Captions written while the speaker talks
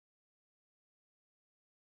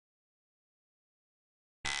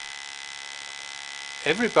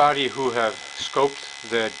Everybody who have scoped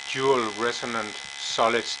the dual resonant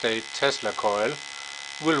solid-state Tesla coil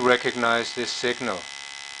will recognize this signal.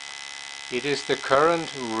 It is the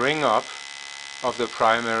current ring-up of the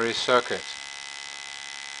primary circuit.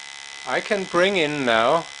 I can bring in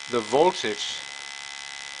now the voltage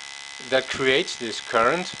that creates this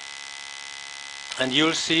current, and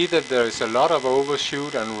you'll see that there is a lot of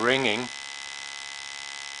overshoot and ringing,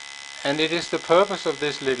 and it is the purpose of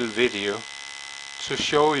this little video to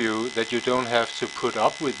show you that you don't have to put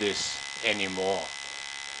up with this anymore.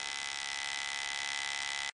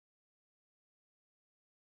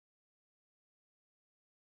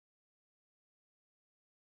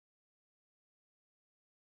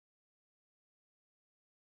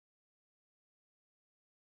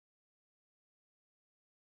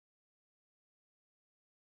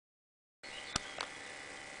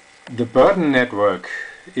 The burden network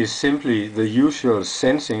is simply the usual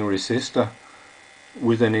sensing resistor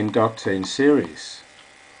with an inductor in series.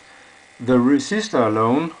 The resistor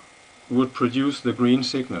alone would produce the green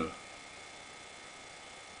signal,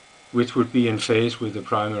 which would be in phase with the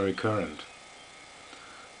primary current.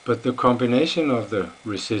 But the combination of the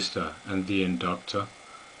resistor and the inductor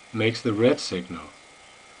makes the red signal,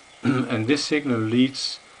 and this signal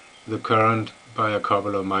leads the current by a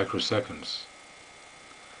couple of microseconds.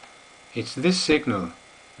 It's this signal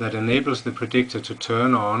that enables the predictor to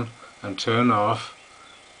turn on and turn off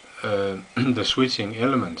the switching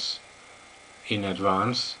elements in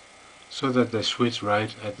advance, so that they switch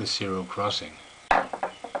right at the zero crossing.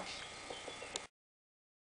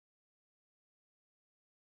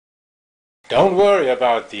 Don't worry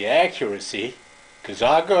about the accuracy, cause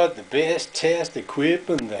I got the best test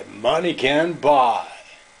equipment that money can buy.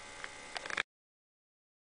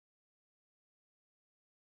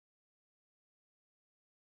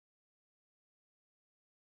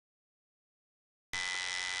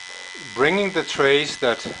 Bringing the trace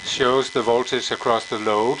that shows the voltage across the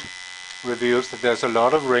load reveals that there's a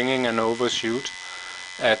lot of ringing and overshoot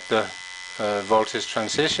at the voltage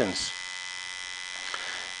transitions.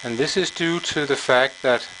 And this is due to the fact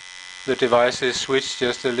that the device is switched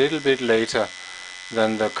just a little bit later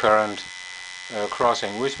than the current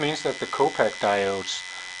crossing, which means that the Copac diodes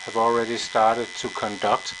have already started to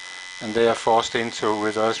conduct, and they are forced into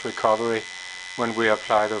reverse recovery when we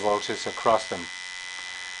apply the voltage across them.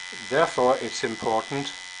 Therefore, it's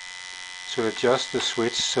important to adjust the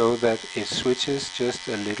switch so that it switches just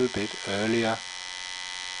a little bit earlier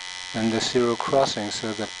than the zero crossing,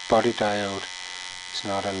 so that body diode is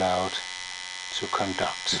not allowed to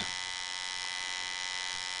conduct.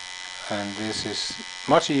 And this is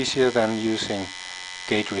much easier than using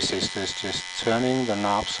gate resistors, just turning the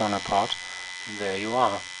knobs on a pot, and there you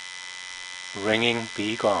are. Ringing,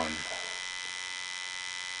 be gone.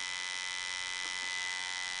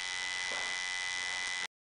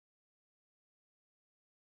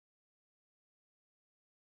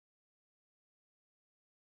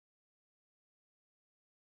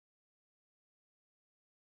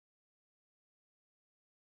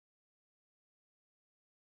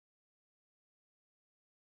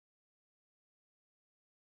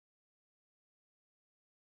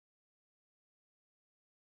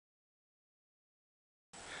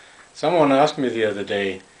 Someone asked me the other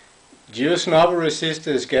day, do your snubber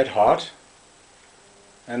resistors get hot?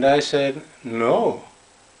 And I said, no,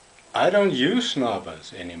 I don't use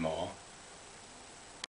snubbers anymore.